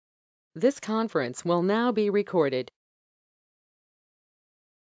This conference will now be recorded.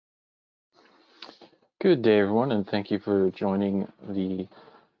 Good day, everyone, and thank you for joining the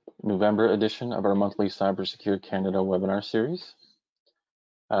November edition of our monthly Cybersecure Canada webinar series.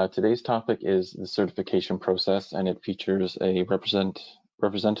 Today's topic is the certification process, and it features a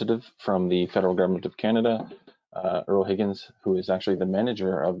representative from the Federal Government of Canada, Earl Higgins, who is actually the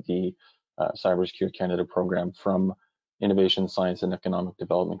manager of the Cybersecure Canada program from Innovation, Science and Economic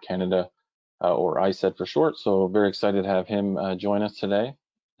Development Canada, or ISED for short. So very excited to have him join us today.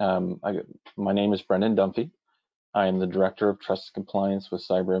 My name is Brendan Dunphy. I am the Director of Trust Compliance with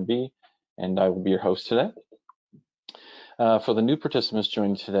CyberMB, and I will be your host today. For the new participants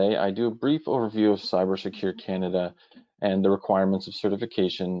joining today, I do a brief overview of Cybersecure Canada and the requirements of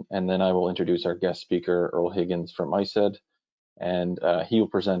certification, and then I will introduce our guest speaker, Earl Higgins from ISED, and he will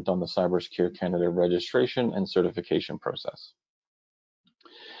present on the Cybersecure Canada registration and certification process.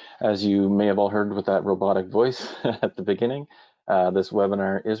 As you may have all heard with that robotic voice at the beginning, this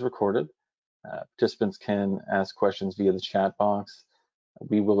webinar is recorded. Participants can ask questions via the chat box.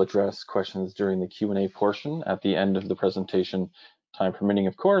 We will address questions during the Q&A portion at the end of the presentation, time permitting,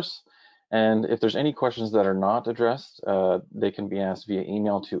 of course. And if there's any questions that are not addressed, they can be asked via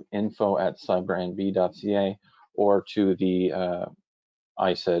email to info@cybernb.ca or to the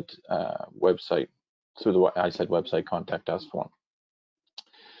ISED website, through the ISED website contact us form.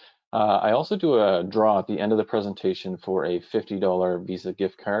 I also do a draw at the end of the presentation for a $50 Visa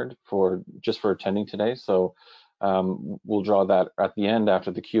gift card just for attending today. So we'll draw that at the end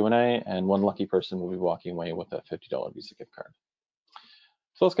after the Q&A, and one lucky person will be walking away with a $50 Visa gift card.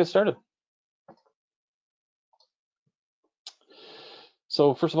 So let's get started.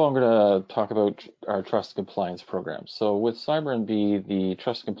 So first of all, I'm going to talk about our trust compliance program. So with CyberNB, the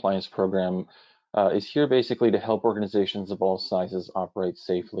trust compliance program is here basically to help organizations of all sizes operate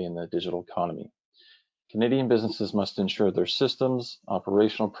safely in the digital economy. Canadian businesses must ensure their systems,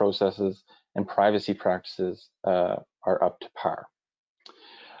 operational processes, and privacy practices are up to par.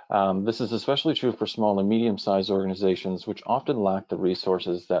 This is especially true for small and medium-sized organizations, which often lack the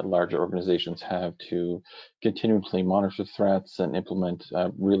resources that larger organizations have to continually monitor threats and implement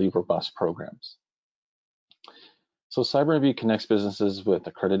really robust programs. So CyberNB connects businesses with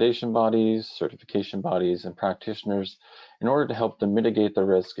accreditation bodies, certification bodies, and practitioners in order to help them mitigate the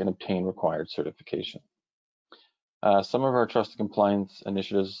risk and obtain required certification. Some of our trust compliance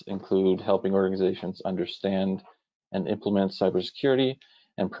initiatives include helping organizations understand and implement cybersecurity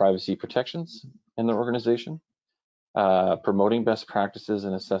and privacy protections in their organization, promoting best practices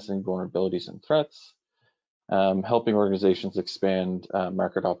and assessing vulnerabilities and threats, helping organizations expand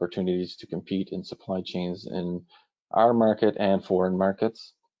market opportunities to compete in supply chains in our market and foreign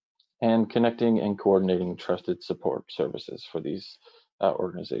markets, and connecting and coordinating trusted support services for these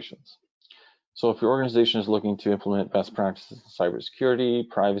organizations. So if your organization is looking to implement best practices in cybersecurity,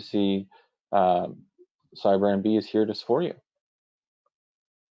 privacy, CyberNB is here to support you.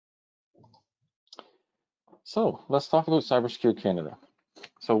 So let's talk about Cybersecure Canada.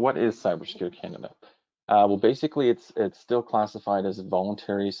 So what is Cybersecure Canada? Well, basically, it's still classified as a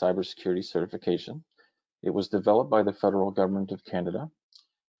voluntary cybersecurity certification. It was developed by the Federal Government of Canada,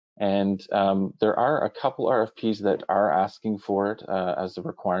 and there are a couple RFPs that are asking for it as a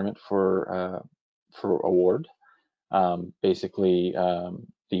requirement for award. Basically,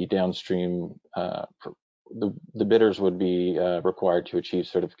 the downstream, the bidders would be required to achieve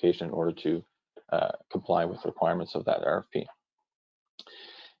certification in order to comply with requirements of that RFP.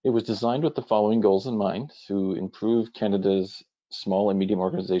 It was designed with the following goals in mind: to improve Canada's small and medium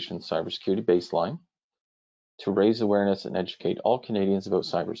organization cybersecurity baseline, to raise awareness and educate all Canadians about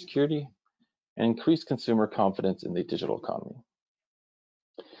cybersecurity, and increase consumer confidence in the digital economy.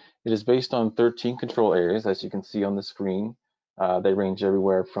 It is based on 13 control areas, as you can see on the screen. They range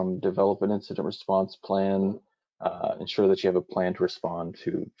everywhere from develop an incident response plan, ensure that you have a plan to respond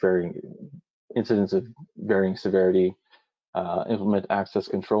to varying incidents of varying severity, implement access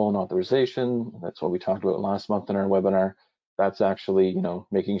control and authorization. That's what we talked about last month in our webinar. That's actually,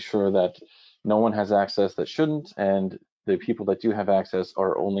 making sure that no one has access that shouldn't, and the people that do have access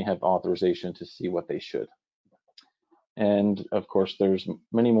only have authorization to see what they should. And of course, there's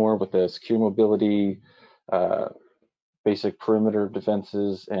many more with the secure mobility, basic perimeter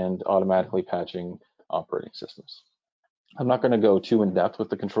defenses, and automatically patching operating systems. I'm not going to go too in depth with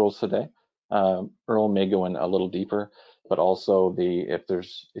the controls today. Earl may go in a little deeper, but also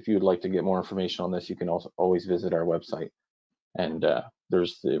if you'd like to get more information on this, you can also always visit our website, and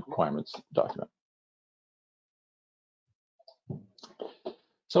there's the requirements document.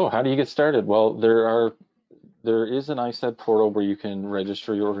 So how do you get started? Well, there are there is an ISAD portal where you can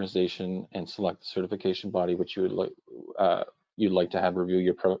register your organization and select the certification body which you would you'd like to have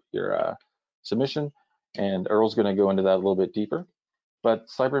review your submission. And Earl's going to go into that a little bit deeper. But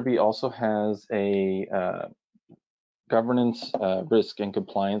CyberB also has a governance, risk, and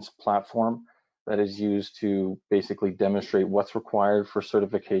compliance platform that is used to basically demonstrate what's required for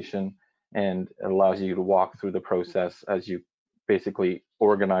certification, and it allows you to walk through the process as you basically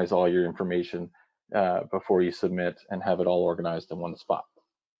organize all your information before you submit and have it all organized in one spot.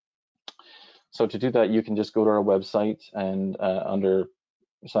 So to do that, you can just go to our website and under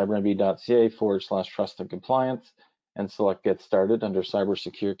cybernb.ca/trust and compliance and select Get Started under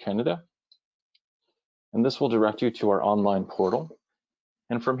Cybersecure Canada. And this will direct you to our online portal.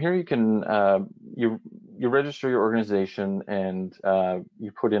 And from here, you can you register your organization and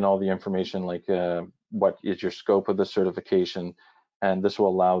you put in all the information like what is your scope of the certification, and this will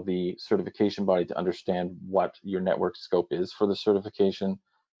allow the certification body to understand what your network scope is for the certification,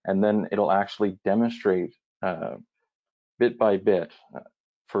 and then it'll actually demonstrate bit by bit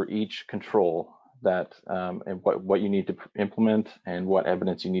for each control that and what you need to implement and what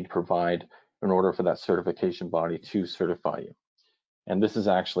evidence you need to provide in order for that certification body to certify you. And this is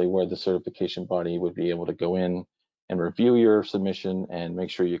actually where the certification body would be able to go in and review your submission and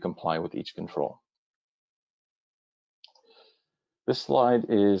make sure you comply with each control. This slide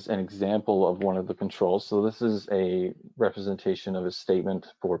is an example of one of the controls. So this is a representation of a statement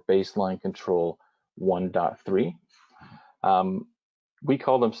for baseline control 1.3. We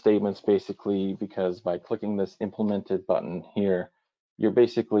call them statements basically because by clicking this implemented button here, you're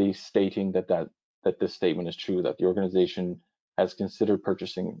basically stating that this statement is true, that the organization has considered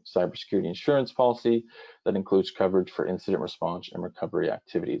purchasing cybersecurity insurance policy that includes coverage for incident response and recovery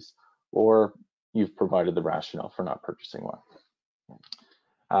activities, or you've provided the rationale for not purchasing one.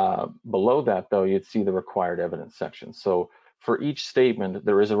 Below that, though, you'd see the required evidence section. So for each statement,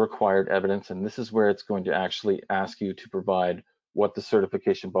 there is a required evidence, and this is where it's going to actually ask you to provide what the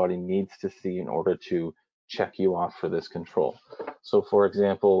certification body needs to see in order to check you off for this control. So for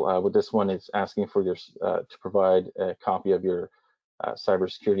example, with this one, it's asking for your to provide a copy of your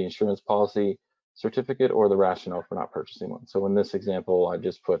cybersecurity insurance policy certificate or the rationale for not purchasing one. So in this example, I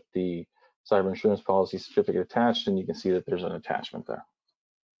just put the cyber insurance policy certificate attached, and you can see that there's an attachment there.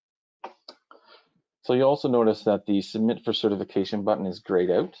 So you also notice that the submit for certification button is grayed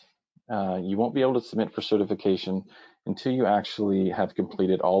out. You won't be able to submit for certification until you actually have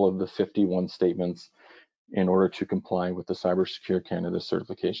completed all of the 51 statements in order to comply with the Cybersecure Canada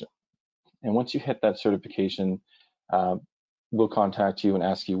certification. And once you hit that certification, we'll contact you and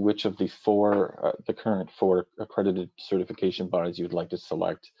ask you which of the current four accredited certification bodies you would like to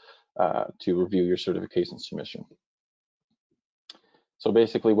select to review your certification submission. So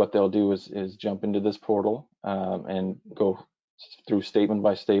basically what they'll do is jump into this portal and go through statement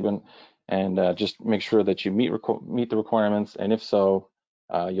by statement and just make sure that you meet the requirements, and if so,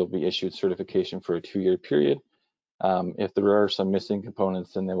 you'll be issued certification for a 2-year period. If there are some missing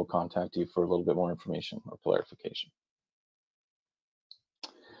components, then they will contact you for a little bit more information or clarification.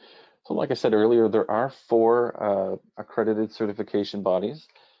 So like I said earlier, there are 4 accredited certification bodies.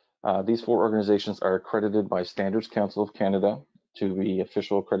 These 4 organizations are accredited by Standards Council of Canada to be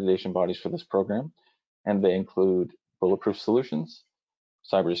official accreditation bodies for this program, and they include Bulletproof Solutions,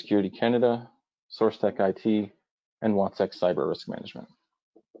 Cybersecurity Canada, SourceTech IT, and WATSEC Cyber Risk Management.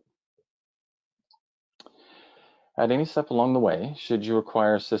 At any step along the way, should you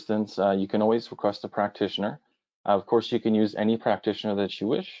require assistance, you can always request a practitioner. Of course, you can use any practitioner that you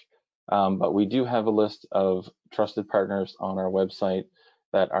wish, but we do have a list of trusted partners on our website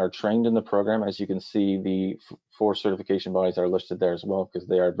that are trained in the program. As you can see, the 4 certification bodies are listed there as well because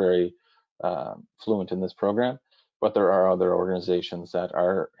they are very fluent in this program. But there are other organizations that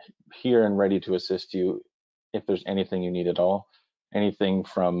are here and ready to assist you if there's anything you need at all. Anything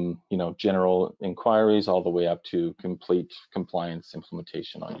from general inquiries all the way up to complete compliance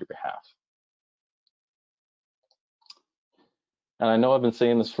implementation on your behalf. And I know I've been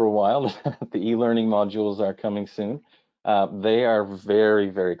saying this for a while, the e-learning modules are coming soon. They are very,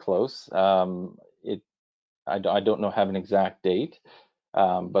 very close. I don't have an exact date,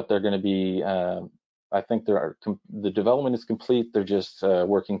 but they're going to be, I think the development is complete. They're just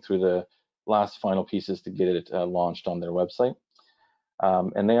working through the last final pieces to get it launched on their website.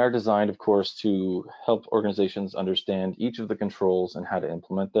 And they are designed, of course, to help organizations understand each of the controls and how to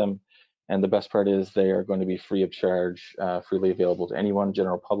implement them. And the best part is they are going to be free of charge, freely available to anyone.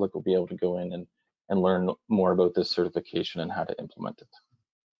 General public will be able to go in and learn more about this certification and how to implement it.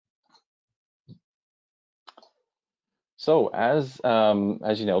 So as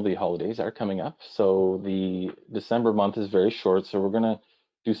you know, the holidays are coming up. So the December month is very short. So we're gonna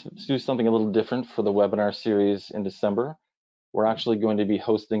do something a little different for the webinar series in December. We're actually going to be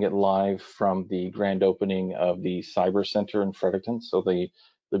hosting it live from the grand opening of the Cyber Center in Fredericton. So the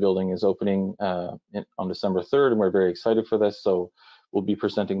building is opening on December 3rd, and we're very excited for this. So we'll be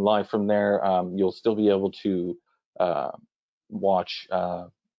presenting live from there. You'll still be able to uh, watch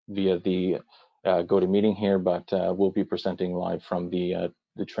via the GoToMeeting here, but we'll be presenting live from the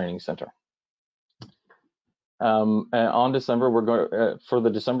training center. On December, we're going for the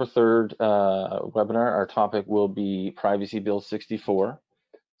December 3rd webinar. Our topic will be Privacy Bill 64.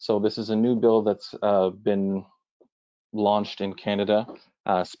 So this is a new bill that's been launched in Canada,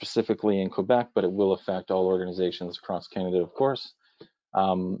 specifically in Quebec, but it will affect all organizations across Canada, of course.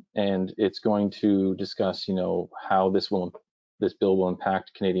 And it's going to discuss, how this bill will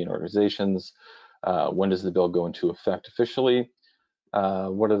impact Canadian organizations. When does the bill go into effect officially?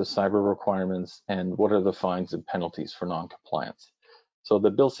 What are the cyber requirements, and what are the fines and penalties for non-compliance? So the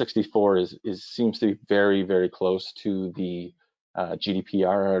Bill 64 seems to be very, very close to the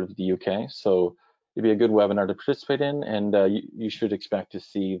GDPR out of the UK. So it'd be a good webinar to participate in, and you should expect to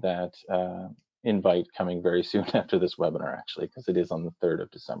see that invite coming very soon after this webinar, actually, because it is on the 3rd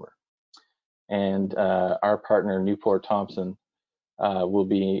of December. And our partner, Newport Thompson, will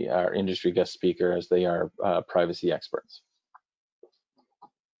be our industry guest speaker, as they are privacy experts.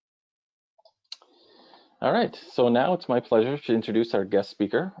 All right, so now it's my pleasure to introduce our guest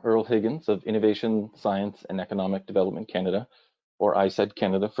speaker, Earl Higgins of Innovation, Science and Economic Development Canada, or ISED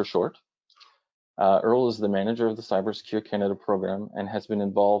Canada for short. Earl is the manager of the Cybersecure Canada program and has been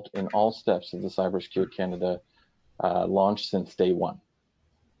involved in all steps of the Cybersecure Canada launch since day one.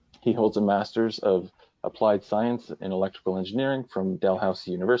 He holds a Master's of Applied Science in Electrical Engineering from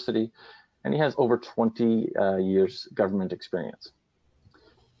Dalhousie University, and he has over 20 years government experience.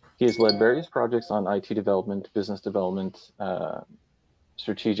 He has led various projects on IT development, business development,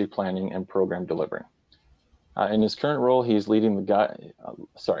 strategic planning, and program delivery. In his current role, he is leading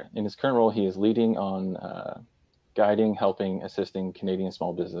on guiding, helping, assisting Canadian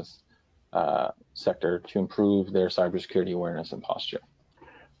small business sector to improve their cybersecurity awareness and posture.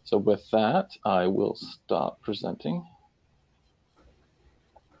 So with that, I will stop presenting.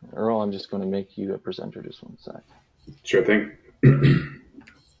 Earl, I'm just going to make you a presenter just one sec. Sure thing.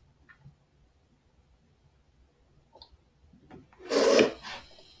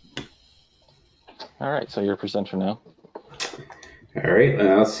 All right, so you're a presenter now. All right,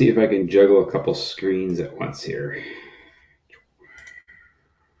 let's see if I can juggle a couple screens at once here.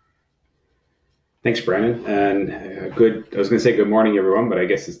 Thanks, Brandon. And I was going to say good morning, everyone, but I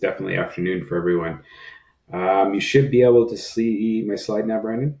guess it's definitely afternoon for everyone. You should be able to see my slide now,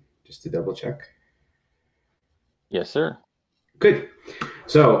 Brandon, just to double check. Yes, sir. Good.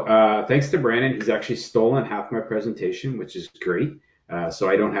 So thanks to Brandon, he's actually stolen half my presentation, which is great. So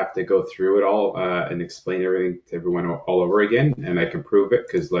I don't have to go through it all and explain everything to everyone all over again. And I can prove it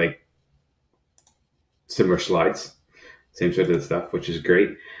because similar slides, same sort of stuff, which is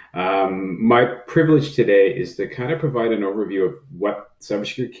great. My privilege today is to kind of provide an overview of what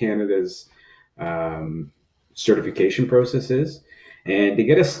Cybersecure Canada's certification process is. And to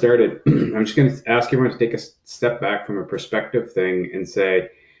get us started, I'm just going to ask everyone to take a step back from a perspective thing and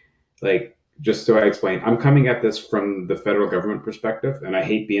say, just so I explain, I'm coming at this from the federal government perspective, and I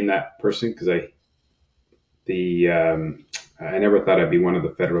hate being that person because I never thought I'd be one of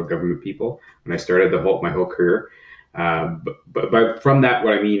the federal government people when I started my whole career. But from that,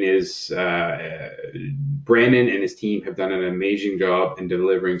 what I mean is Brandon and his team have done an amazing job in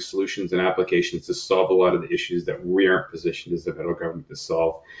delivering solutions and applications to solve a lot of the issues that we aren't positioned as the federal government to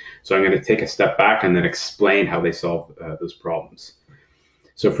solve. So I'm going to take a step back and then explain how they solve those problems.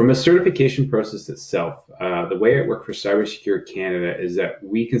 So from a certification process itself, the way it works for Cybersecure Canada is that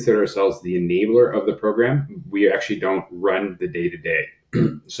we consider ourselves the enabler of the program. We actually don't run the day-to-day.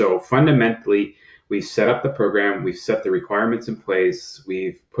 So fundamentally, we set up the program, we've set the requirements in place,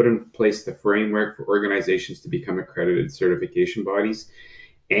 we've put in place the framework for organizations to become accredited certification bodies,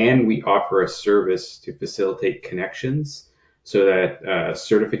 and we offer a service to facilitate connections so that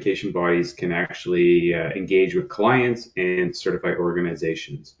certification bodies can actually engage with clients and certify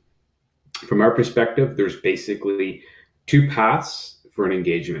organizations. From our perspective, there's basically two paths for an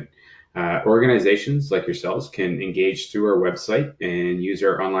engagement. Organizations like yourselves can engage through our website and use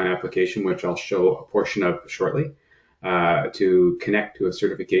our online application, which I'll show a portion of shortly, to connect to a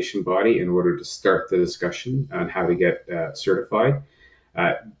certification body in order to start the discussion on how to get certified.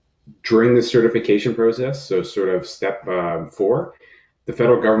 During the certification process, so sort of step 4, the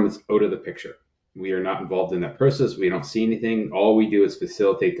federal government's out of the picture. We are not involved in that process. We don't see anything. All we do is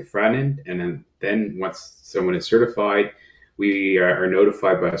facilitate the front end, and then once someone is certified, we are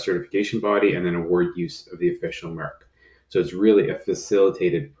notified by a certification body and then award use of the official mark. So it's really a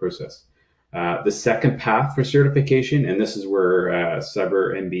facilitated process. The second path for certification, and this is where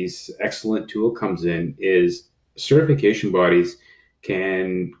CyberMB's excellent tool comes in, is certification bodies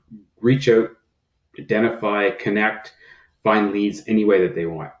can reach out, identify, connect, find leads any way that they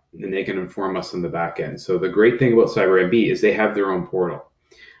want, and they can inform us on the back end. So the great thing about CyberMB is they have their own portal.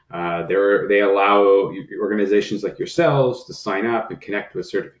 They allow organizations like yourselves to sign up and connect to a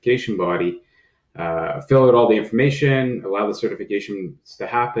certification body, fill out all the information, allow the certifications to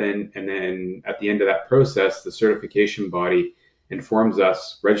happen, and then at the end of that process, the certification body informs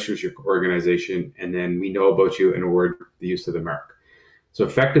us, registers your organization, and then we know about you and award the use of the mark. So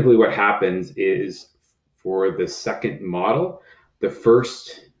effectively what happens is for the second model, the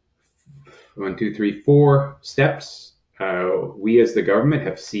first 1, 2, 3, 4 steps, we as the government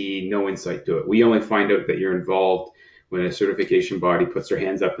have seen no insight to it. We only find out that you're involved when a certification body puts their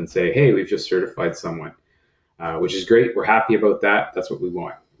hands up and say, hey, we've just certified someone, which is great. We're happy about that. That's what we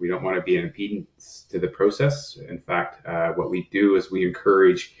want. We don't want to be an impedance to the process. In fact, what we do is we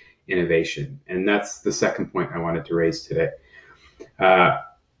encourage innovation. And that's the second point I wanted to raise today.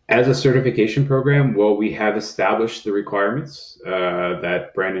 As a certification program, well, we have established the requirements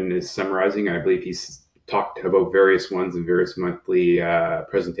that Brandon is summarizing. I believe he's talked about various ones in various monthly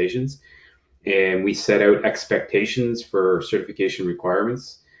presentations. And we set out expectations for certification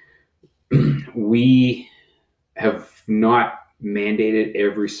requirements. We have not mandated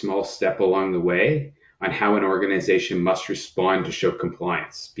every small step along the way on how an organization must respond to show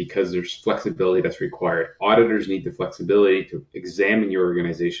compliance, because there's flexibility that's required. Auditors need the flexibility to examine your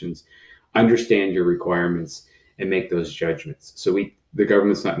organizations, understand your requirements, and make those judgments. So the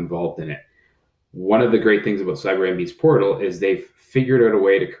government's not involved in it. One of the great things about CyberMB's portal is they've figured out a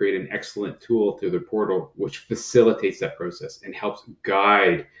way to create an excellent tool through their portal, which facilitates that process and helps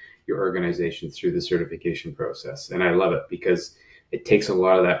guide your organization through the certification process. And I love it because it takes a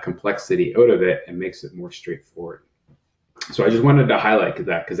lot of that complexity out of it and makes it more straightforward. So I just wanted to highlight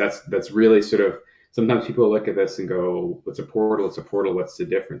that because that's really sort of, sometimes people look at this and go, what's a portal? It's a portal. What's the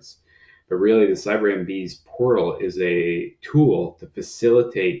difference? But really the CyberMB's portal is a tool to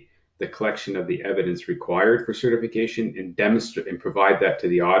facilitate the collection of the evidence required for certification and demonstrate and provide that to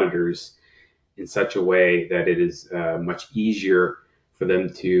the auditors in such a way that it is much easier for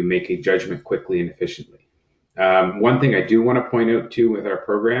them to make a judgment quickly and efficiently. One thing I do want to point out too with our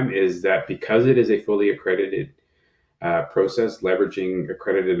program is that because it is a fully accredited process, leveraging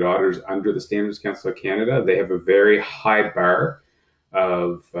accredited auditors under the Standards Council of Canada, they have a very high bar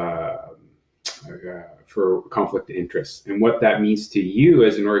of for conflict of interest. And what that means to you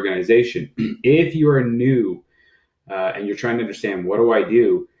as an organization, if you are new and you're trying to understand what do I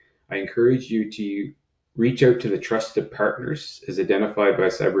do, I encourage you to reach out to the trusted partners as identified by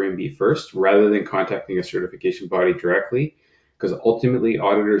CyberMB first, rather than contacting a certification body directly, because ultimately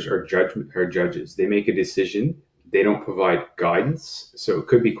auditors are judges. They make a decision. They don't provide guidance. So it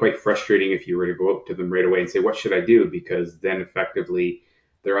could be quite frustrating if you were to go up to them right away and say, what should I do? Because then effectively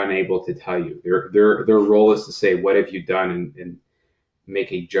they're unable to tell you. Their role is to say, what have you done, and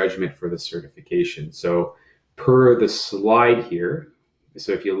make a judgment for the certification. So per the slide here,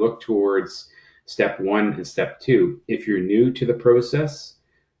 so if you look towards step 1 and step 2, if you're new to the process,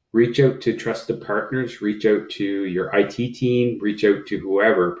 reach out to trusted partners, reach out to your IT team, reach out to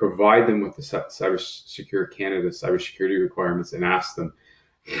whoever, provide them with the Cybersecure Canada cybersecurity requirements and ask them,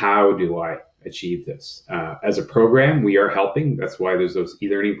 how do I achieve this? As a program, we are helping. That's why there's those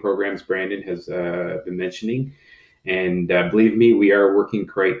e-learning programs Brandon has been mentioning. And believe me, we are working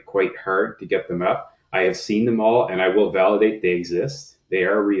quite hard to get them up. I have seen them all, and I will validate they exist. They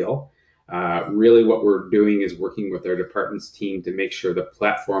are real. Really what we're doing is working with our department's team to make sure the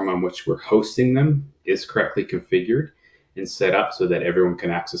platform on which we're hosting them is correctly configured and set up so that everyone can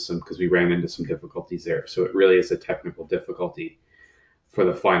access them, because we ran into some difficulties there. So it really is a technical difficulty for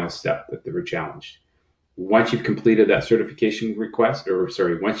the final step that they were challenged. Once you've completed that certification request,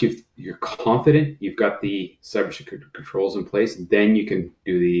 once you're confident you've got the cybersecurity controls in place, then you can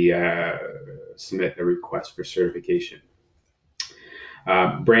do the submit a request for certification.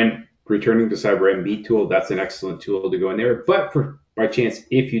 Returning to CyberMB tool, that's an excellent tool to go in there. But by chance,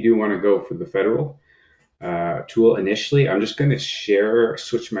 if you do want to go for the federal tool initially, I'm just going to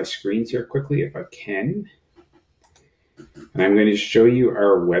switch my screens here quickly if I can. And I'm going to show you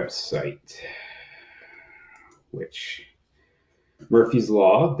our website, which Murphy's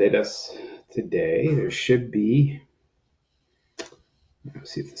Law bid us today. There should be,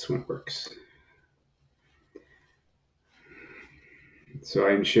 let's see if this one works. So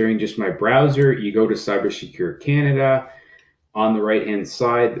I'm sharing just my browser. You go to Cybersecure Canada. On the right-hand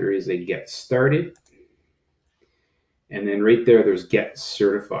side, there is a Get Started. And then right there, there's Get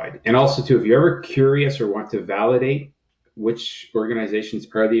Certified. And also, too, if you're ever curious or want to validate which organizations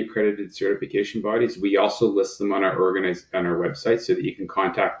are the accredited certification bodies, we also list them on our website so that you can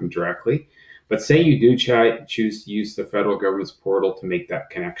contact them directly. But say you do choose to use the federal government's portal to make that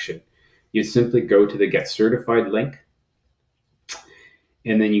connection. You simply go to the Get Certified link,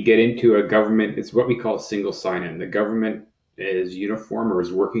 and then you get into a government, it's what we call single sign-in. The government is uniform or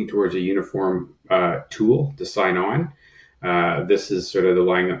is working towards a uniform tool to sign on. This is sort of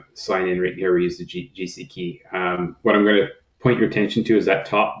the sign in right here. We use the GC key. What I'm going to point your attention to is that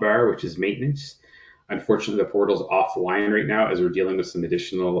top bar, which is maintenance. Unfortunately, the portal's offline right now as we're dealing with some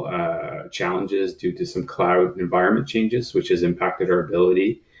additional challenges due to some cloud environment changes, which has impacted our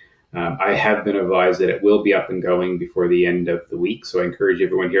ability. I have been advised that it will be up and going before the end of the week. So I encourage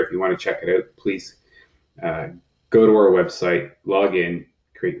everyone here, if you want to check it out, please go to our website, log in,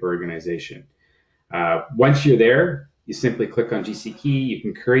 create your organization. Once you're there, you simply click on GC key. You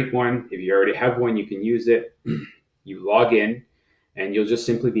can create one. If you already have one, you can use it. You log in, and you'll just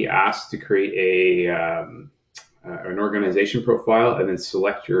simply be asked to create an organization profile and then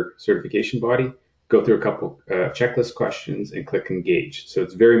select your certification body, go through a couple checklist questions, and click Engage. So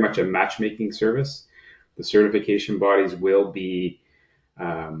it's very much a matchmaking service. The certification bodies will be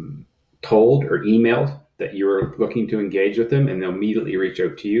told or emailed that you're looking to engage with them, and they'll immediately reach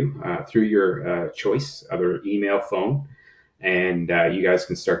out to you through your choice, either email, phone, and you guys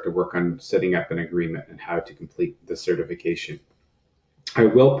can start to work on setting up an agreement and how to complete the certification. I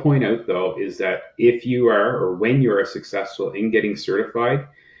will point out, though, is that if you are, or when you are successful in getting certified,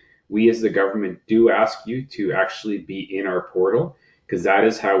 we as the government do ask you to actually be in our portal, because that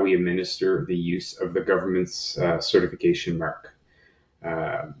is how we administer the use of the government's certification mark.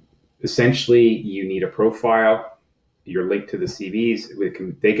 Essentially, you need a profile, you're linked to the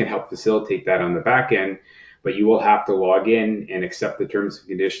CVs, they can help facilitate that on the back end, but you will have to log in and accept the terms and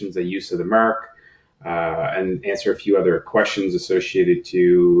conditions of use of the mark, and answer a few other questions associated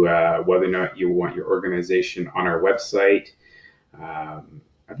to whether or not you want your organization on our website. I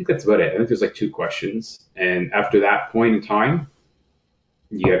think that's about it. I think there's like 2 questions. And after that point in time,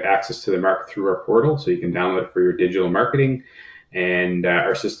 you have access to the mark through our portal, so you can download it for your digital marketing. And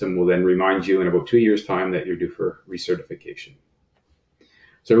our system will then remind you in about 2 years' time that you're due for recertification.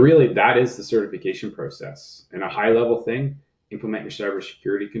 So really, that is the certification process. And a high-level thing, implement your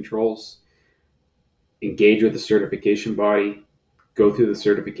cybersecurity controls, engage with the certification body, go through the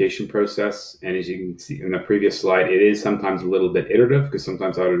certification process. And as you can see in the previous slide, it is sometimes a little bit iterative because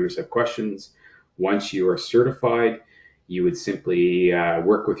sometimes auditors have questions. Once you are certified, you would simply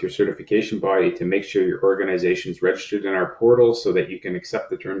work with your certification body to make sure your organization is registered in our portal so that you can accept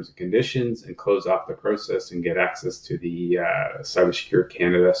the terms and conditions and close off the process and get access to the Cybersecure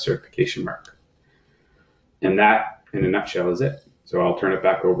Canada certification mark. And that, in a nutshell, is it. So I'll turn it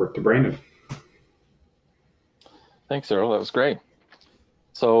back over to Brandon. Thanks, Earl. That was great.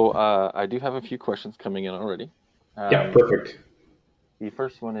 So I do have a few questions coming in already. Yeah, perfect. The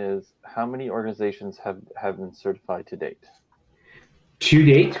first one is, how many organizations have been certified to date? To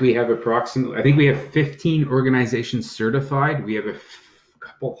date, we have approximately, I think we have 15 organizations certified. We have a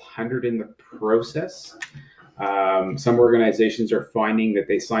couple hundred in the process. Some organizations are finding that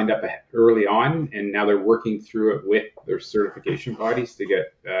they signed up early on and now they're working through it with their certification bodies to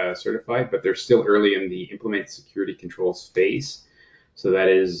get certified, but they're still early in the implement security controls phase. So that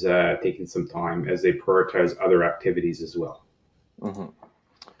is taking some time as they prioritize other activities as well. Mm-hmm.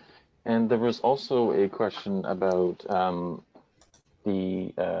 And there was also a question about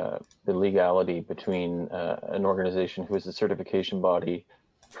the legality between an organization who is a certification body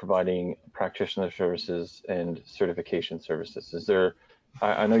providing practitioner services and certification services. Is there,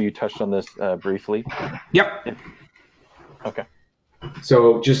 I know you touched on this briefly. Yep. Okay.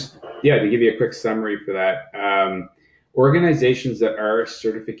 So just, yeah, to give you a quick summary for that, organizations that are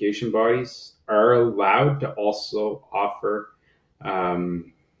certification bodies are allowed to also offer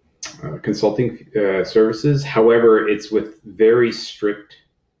consulting services. However, it's with very strict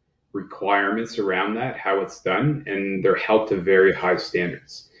requirements around that, how it's done, and they're held to very high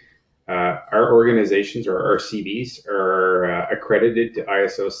standards. Our organizations, or our CVs, are accredited to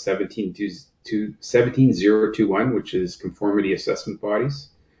ISO 17021, which is conformity assessment bodies,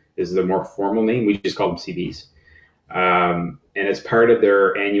 is the more formal name. We just call them CVs. And as part of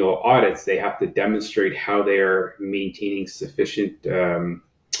their annual audits, they have to demonstrate how they are maintaining sufficient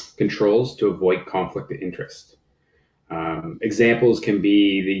controls to avoid conflict of interest. Examples can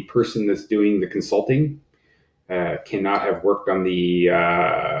be the person that's doing the consulting cannot have worked on the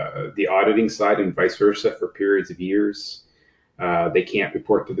auditing side and vice versa for periods of years. They can't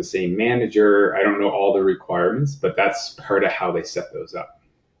report to the same manager. I don't know all the requirements, but that's part of how they set those up.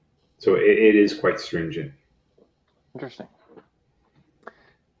 So it is quite stringent. Interesting.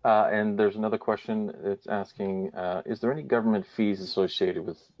 And there's another question that's asking, is there any government fees associated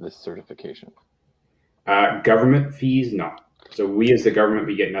with this certification? Government fees, no. So we as the government,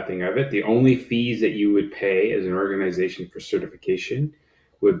 we get nothing of it. The only fees that you would pay as an organization for certification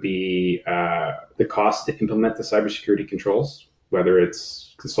would be the cost to implement the cybersecurity controls, whether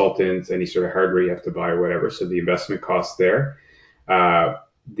it's consultants, any sort of hardware you have to buy or whatever. So the investment cost there.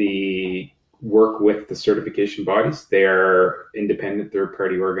 The work with the certification bodies, they are independent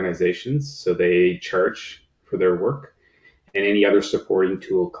third-party organizations, so they charge for their work, and any other supporting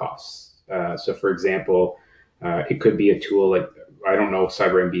tool costs. So for example, it could be a tool like, I don't know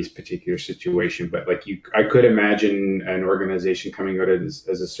CyberMB's particular situation, but like I could imagine an organization coming out as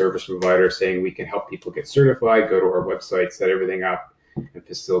a service provider saying we can help people get certified, go to our website, set everything up, and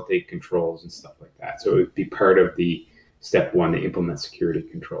facilitate controls and stuff like that. So it would be part of the step one to implement security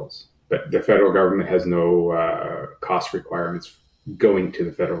controls. But the federal government has no cost requirements going to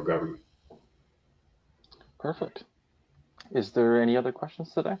the federal government. Perfect. Is there any other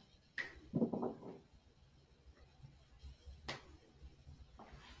questions today?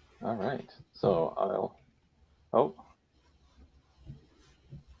 All right. So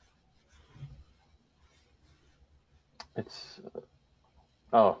it's,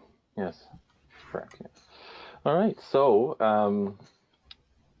 oh, yes, correct. Yes. All right. So I'm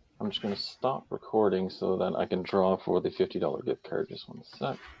just going to stop recording so that I can draw for the $50 gift card. Just one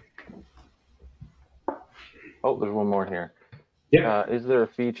sec. Oh, there's one more here. Yeah. Is there a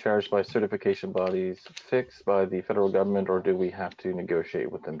fee charged by certification bodies fixed by the federal government, or do we have to negotiate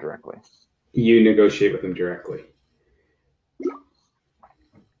with them directly? You negotiate with them directly.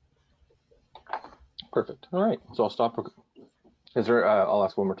 Perfect. All right. So I'll stop. I'll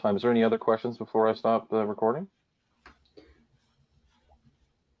ask one more time. Is there any other questions before I stop the recording?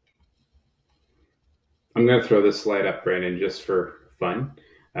 I'm going to throw this slide up, Brandon, just for fun.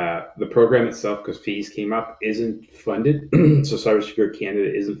 The program itself, because fees came up, isn't funded. So Cybersecurity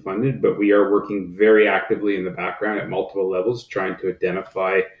Canada isn't funded, but we are working very actively in the background at multiple levels, trying to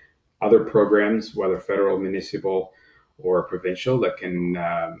identify other programs, whether federal, municipal, or provincial, that can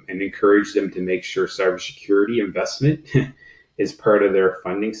and encourage them to make sure cybersecurity investment is part of their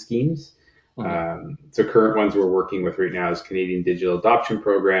funding schemes. So current ones we're working with right now is Canadian Digital Adoption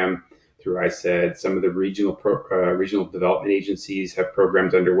Program through ISED. Some of the regional development agencies have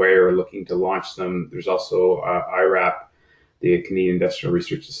programs underway or are looking to launch them. There's also IRAP, the Canadian Industrial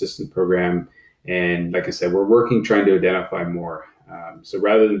Research Assistance Program. And like I said, we're working trying to identify more. So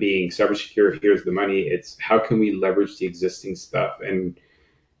rather than being cybersecurity, here's the money, it's how can we leverage the existing stuff and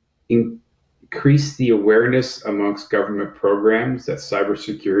increase the awareness amongst government programs that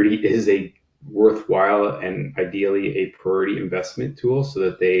cybersecurity is a worthwhile and ideally a priority investment tool so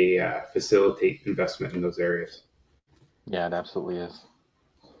that they facilitate investment in those areas. Yeah, it absolutely is.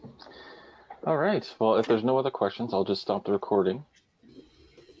 All right. Well, if there's no other questions, I'll just stop the recording.